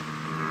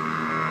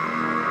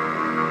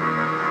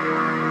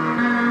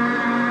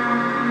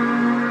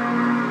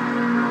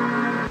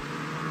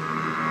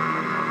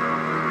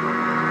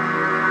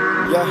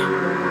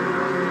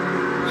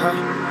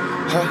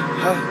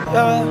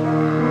yeah.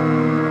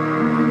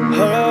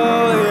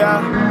 Oh,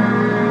 yeah.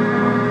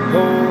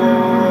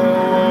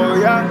 Oh,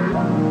 yeah.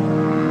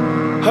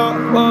 Oh,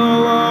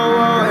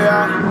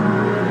 yeah.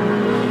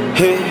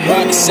 Hey,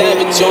 hey,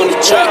 rodsavage on the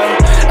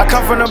track. I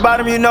come from the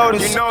bottom, you know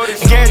this.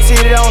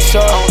 Guaranteed it don't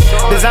show.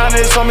 Designer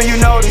this on me, you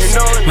know this.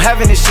 I'm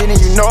having this shit and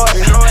you know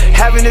it.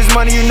 Having this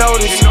money, you know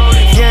this.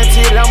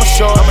 Guaranteed it, I'ma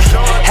show it.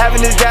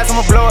 Having this gas,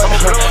 I'ma blow it.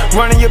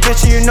 Running your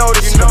bitch and you know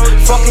this.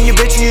 Fucking your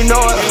bitch and you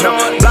know it.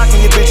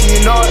 Blocking your bitch and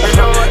you know it.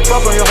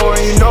 Fuck on your whore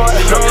and you know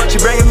it. She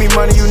bringing me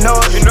money, you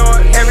know it.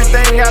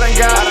 Everything I done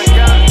got.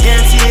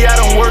 Guaranteed I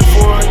don't work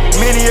for it.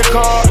 Many a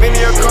car, with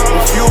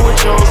few were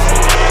chosen.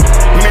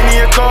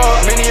 Many a car,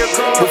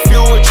 with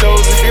few were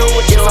chosen.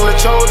 Yes, I'm the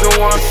chosen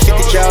one.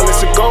 50 cal,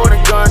 it's a golden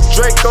gun.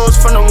 Dracos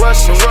from the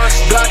Russians.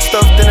 Block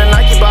stuffed in a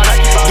Nike box.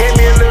 Gave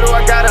me a little,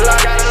 I got a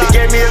lot. They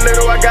gave me a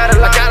little, I got a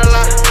lot.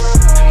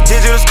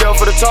 Digital scale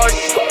for the target.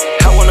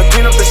 I wanna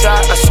clean up the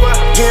shot, I swear.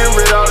 Getting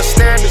rid of all the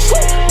standards.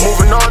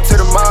 Moving on to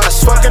the mall.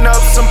 Fucking up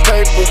some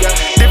paper.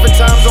 Different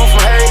time zone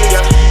from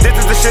haters. This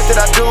is the shit that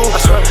I do.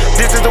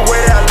 This is the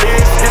way that I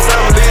live. This how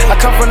I live. I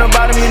come from the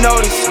bottom, you know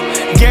this.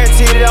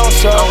 Guaranteed it don't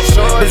show.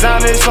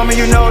 Designer this on me,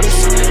 you know this.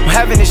 I'm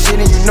having this shit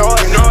and you know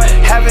it.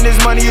 Having this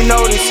money, you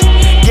know this.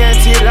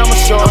 Guaranteed it, I'ma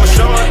show it.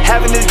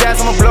 Having this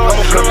gas, I'ma blow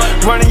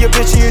it. Running your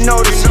bitch and you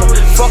know this.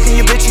 Fucking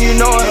your bitch and you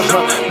know it.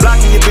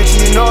 Blocking your bitch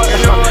and you know it.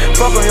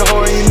 Fuck on your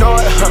whore and you know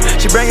it.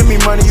 She bringing me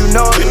money, you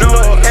know it.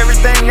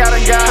 Everything I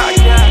done got.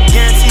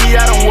 Guaranteed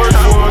I don't work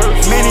for it.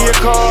 Many a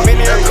car,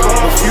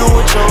 a few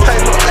were chosen. Hey,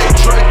 look,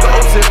 8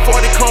 Dracos and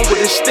 40 come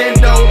with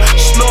extendo.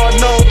 Snort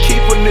no,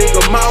 keep a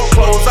nigga mouth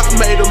closed. I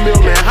made a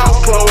million house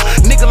clothes.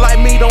 Nigga like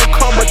me don't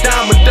come a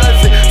dime a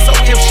dozen. So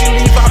if she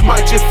leave, I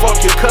might just fuck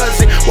your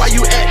cousin. Why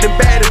you acting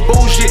bad and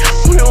bullshit?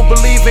 We don't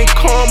believe in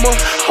karma,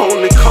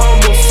 only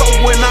karma. So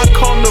when I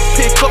come to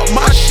pick up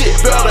my shit,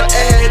 better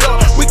add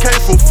up. We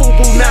came from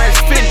Fubu, now it's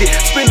Fendi.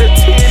 Spend a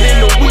 10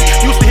 in a week.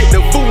 Used to hit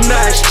the Vu,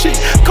 now it's cheap.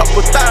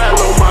 Couple thighs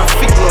on my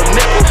feet, little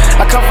nigga.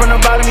 I come from the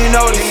bottom, you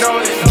know this.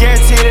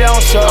 Guaranteed it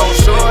don't show.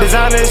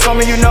 Designer this on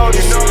me, you know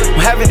this.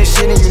 I'm having this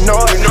shit and you know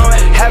it.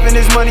 Having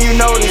this money, you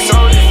know this.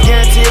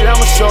 Guaranteed it,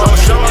 I'ma show it.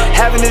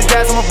 Having this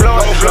gas, I'ma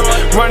blow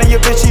it. Running your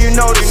bitch and you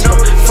know this.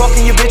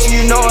 Fucking your bitch and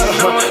you know it.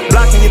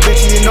 Blocking your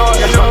bitch and you know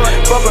it.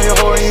 Fuck on your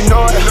whore and you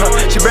know it.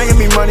 She bringing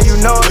me money, you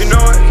know it.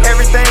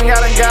 Everything I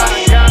done got.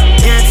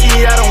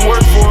 Guaranteed I don't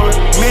work for it.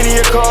 Many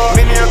a car,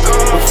 with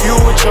few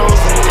were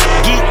chosen.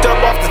 Geeked up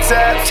off the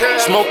tap,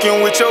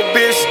 smoking with your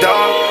bitch,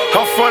 dog.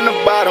 I'm from the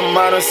bottom,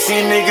 I done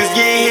see niggas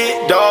get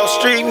hit, dog.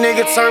 Street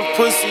nigga turn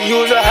pussy,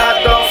 use a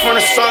hot dog from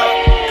the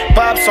side.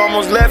 Pops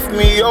almost left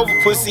me over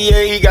pussy,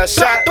 yeah, he got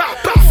shot.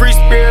 Free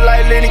spirit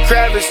like Lenny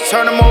Kravitz,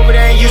 turn him over,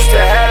 they ain't used to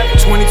have it.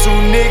 22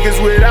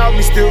 niggas without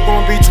me, still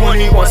gonna be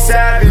 21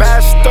 savage.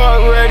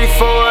 Master ready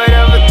for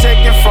whatever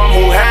taken from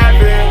who have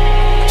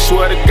it.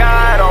 Swear to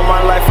God, all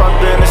my life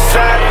I've been a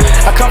savage.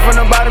 I come from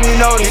the bottom, you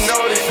know this.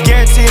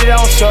 Guaranteed it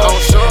don't show.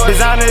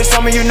 Designer this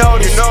on me, you know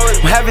this.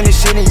 I'm having this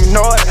shit and you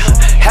know it.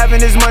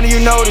 Having this money, you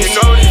know this.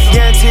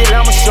 Guaranteed it,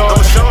 I'ma show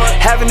it.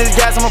 Having this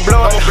gas, I'ma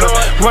blow it.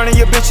 Running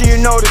your bitch and you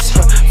know this.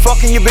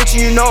 Fucking your bitch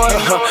and you know it.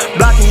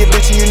 Blocking your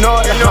bitch and you know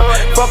it.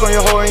 Fuck on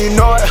your whore and you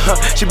know it.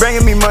 She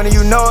bringing me money,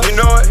 you know it.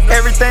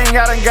 Everything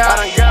I done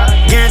got.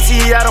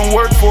 Guaranteed I don't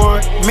work for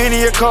it.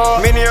 Many a car,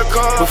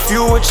 with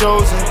few were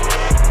chosen.